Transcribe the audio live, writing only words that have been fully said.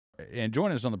And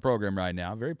joining us on the program right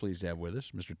now, very pleased to have with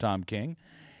us, Mr. Tom King,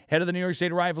 head of the New York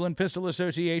State Rifle and Pistol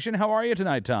Association. How are you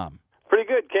tonight, Tom? Pretty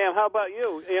good, Cam. How about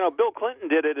you? You know, Bill Clinton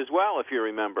did it as well, if you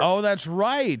remember. Oh, that's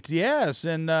right. Yes,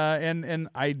 and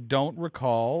I don't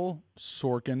recall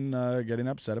Sorkin getting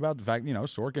upset about the fact.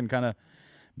 Sorkin kind of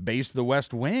based the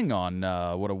West Wing on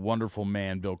what a wonderful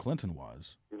man Bill Clinton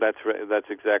was. That's right. That's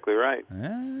exactly right.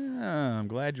 I'm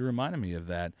glad you reminded me of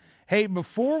that. Hey,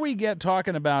 before we get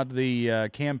talking about the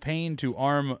campaign to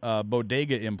arm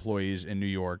bodega employees in New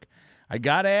York, I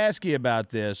got to ask you about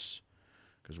this.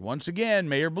 Because once again,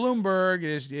 Mayor Bloomberg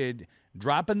is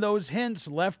dropping those hints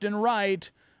left and right.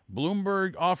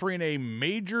 Bloomberg offering a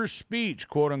major speech,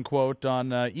 quote unquote,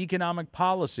 on economic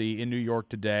policy in New York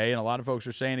today. And a lot of folks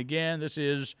are saying, again, this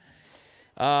is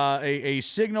a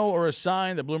signal or a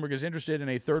sign that Bloomberg is interested in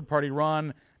a third-party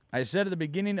run. I said at the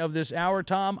beginning of this hour,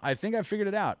 Tom, I think I figured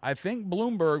it out. I think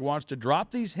Bloomberg wants to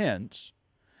drop these hints,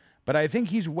 but I think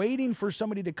he's waiting for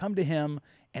somebody to come to him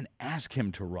and ask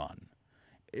him to run.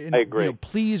 And, I agree.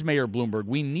 Please, Mayor Bloomberg,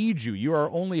 we need you. You are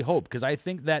our only hope, because I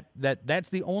think that's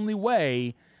the only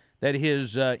way that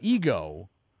his ego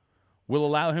will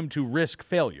allow him to risk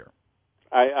failure.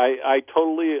 I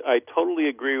totally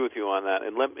agree with you on that.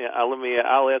 And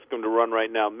I'll ask him to run right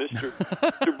now, Mr.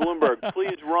 Bloomberg.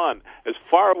 Please run as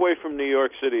far away from New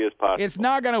York City as possible. It's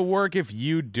not going to work if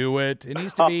you do it. It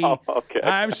needs to be. Okay.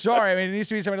 I'm sorry. I mean, it needs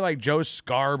to be somebody like Joe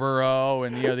Scarborough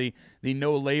and the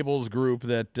No Labels group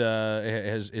that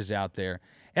is out there.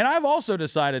 And I've also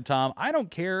decided, Tom, I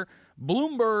don't care.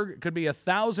 Bloomberg could be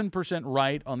 1,000%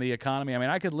 right on the economy. I mean,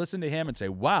 I could listen to him and say,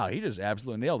 "Wow, he just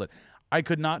absolutely nailed it." I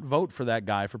could not vote for that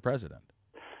guy for president.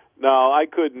 No, I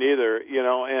couldn't either.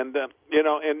 And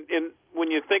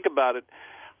when you think about it,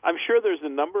 I'm sure there's a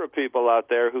number of people out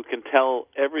there who can tell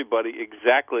everybody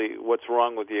exactly what's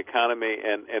wrong with the economy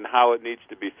and how it needs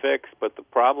to be fixed. But the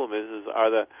problem is are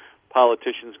the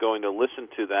politicians going to listen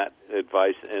to that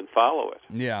advice and follow it?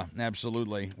 Yeah,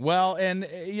 absolutely. Well, and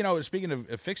speaking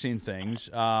of fixing things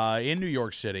in New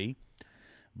York City,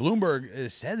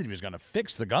 Bloomberg said that he was going to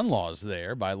fix the gun laws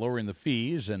there by lowering the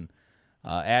fees and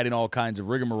adding all kinds of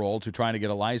rigmarole to trying to get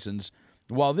a license.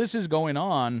 While this is going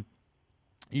on,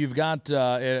 you've got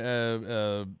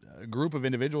a group of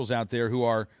individuals out there who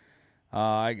are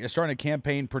starting a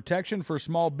campaign, Protection for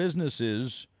Small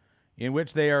Businesses, in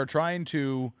which they are trying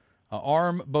to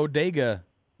arm bodega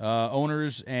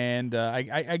owners and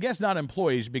I guess not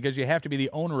employees, because you have to be the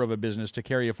owner of a business to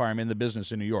carry a firearm in the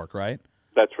business in New York, right?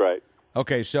 That's right.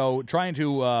 Okay, so trying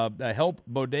to help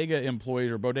bodega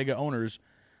employees or bodega owners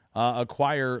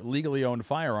acquire legally owned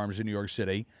firearms in New York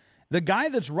City. The guy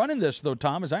that's running this, though,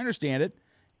 Tom, as I understand it,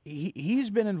 he's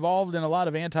been involved in a lot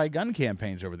of anti-gun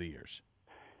campaigns over the years.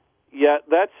 Yeah,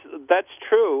 that's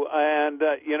true, and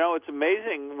it's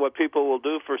amazing what people will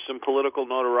do for some political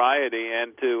notoriety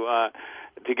and to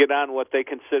get on what they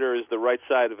consider is the right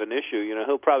side of an issue.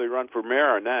 He'll probably run for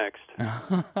mayor next.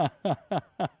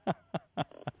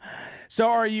 So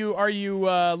are you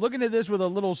looking at this with a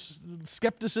little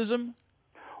skepticism?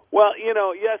 Well,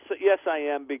 yes, I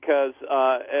am, because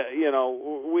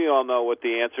we all know what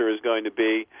the answer is going to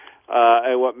be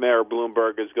and what Mayor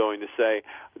Bloomberg is going to say.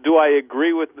 Do I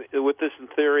agree with this in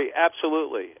theory?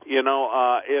 Absolutely.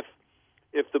 If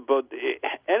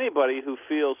anybody who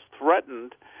feels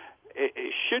threatened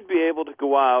should be able to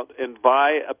go out and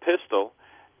buy a pistol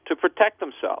to protect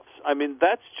themselves. I mean,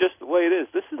 that's just the way it is.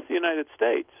 This is the United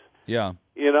States. Yeah.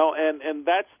 And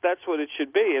that's what it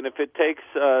should be. And if it takes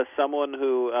someone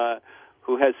who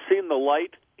has seen the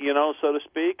light, so to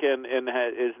speak, and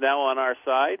is now on our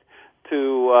side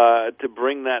to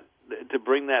bring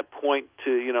that point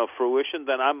to fruition,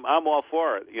 then I'm all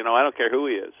for it. I don't care who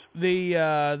he is.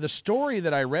 The story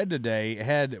that I read today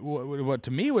had what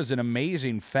to me was an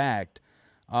amazing fact.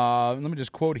 Let me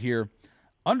just quote here.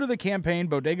 Under the campaign,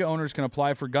 bodega owners can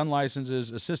apply for gun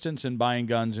licenses, assistance in buying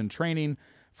guns, and training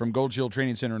from Gold Shield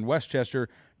Training Center in Westchester.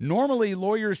 Normally,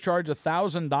 lawyers charge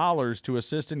 $1,000 to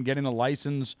assist in getting a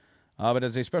license, but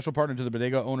as a special partner to the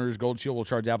bodega owners, Gold Shield will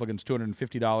charge applicants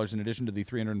 $250 in addition to the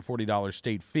 $340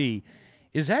 state fee.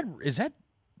 Is that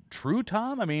true,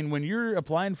 Tom? I mean, when you're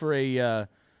applying for a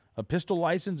pistol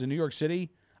license in New York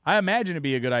City, I imagine it'd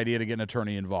be a good idea to get an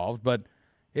attorney involved, but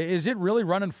is it really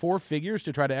running four figures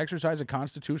to try to exercise a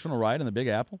constitutional right in the Big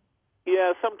Apple?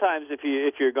 Yeah, sometimes if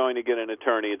you're going to get an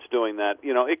attorney, it's doing that.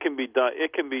 It can be done.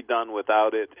 It can be done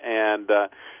without it, and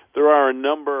there are a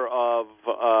number of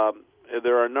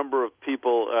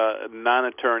people,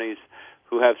 non-attorneys,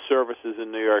 who have services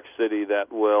in New York City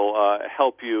that will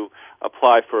help you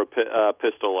apply for a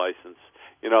pistol license.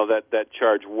 that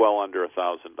charge well under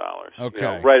 $1,000.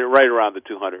 Okay. Right around the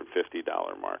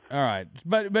 $250 mark. All right,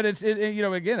 but it's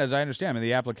again, as I understand,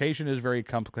 the application is very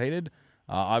complicated.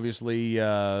 Obviously,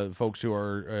 folks who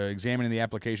are examining the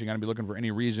application are going to be looking for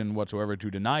any reason whatsoever to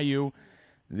deny you.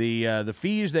 The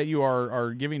fees that you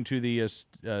are giving to the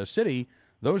city,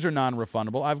 those are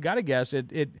non-refundable. I've got to guess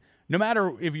it. No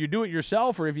matter if you do it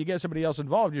yourself or if you get somebody else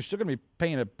involved, you're still going to be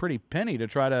paying a pretty penny to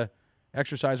try to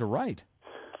exercise a right.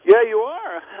 Yeah, you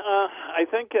are. I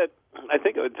think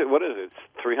what is it?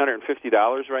 It's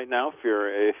 $350 right now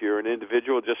if you're an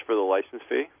individual just for the license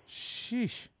fee.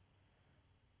 Sheesh.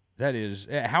 That is.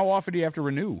 How often do you have to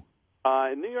renew?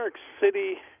 In New York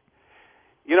City,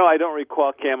 I don't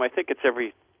recall, Cam. I think it's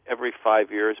every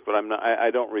 5 years, but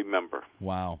I don't remember.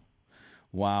 Wow.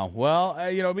 Well,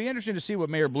 it'll be interesting to see what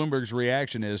Mayor Bloomberg's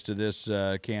reaction is to this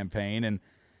campaign, and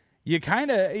you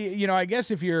kind of, I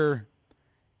guess if you're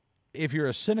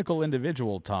a cynical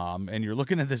individual, Tom, and you're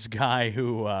looking at this guy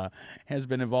who has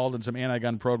been involved in some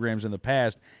anti-gun programs in the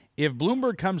past, if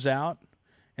Bloomberg comes out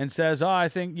and says, I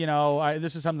think,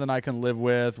 this is something I can live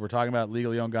with, we're talking about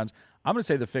legally owned guns, I'm going to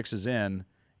say the fix is in,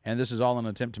 and this is all an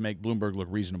attempt to make Bloomberg look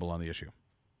reasonable on the issue.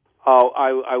 Oh,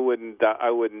 I wouldn't doubt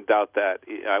that.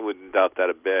 I wouldn't doubt that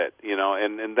a bit.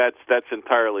 And that's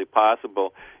entirely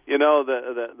possible.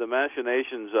 The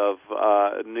machinations of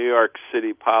New York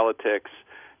City politics,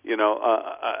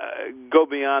 go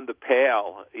beyond the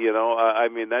pale.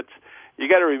 That's, you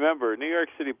got to remember, New York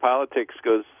City politics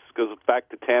goes back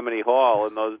to Tammany Hall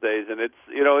in those days, and it's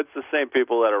the same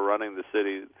people that are running the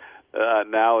city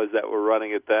now as that were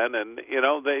running it then, and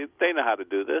they know how to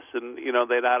do this, and they know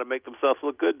how to make themselves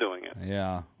look good doing it.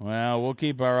 Yeah, well, we'll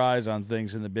keep our eyes on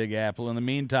things in the Big Apple. In the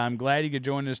meantime, glad you could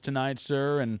join us tonight,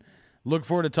 sir, and look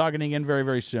forward to talking again very,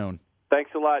 very soon.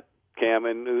 Thanks a lot, Cam,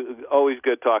 and always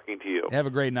good talking to you. Have a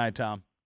great night, Tom.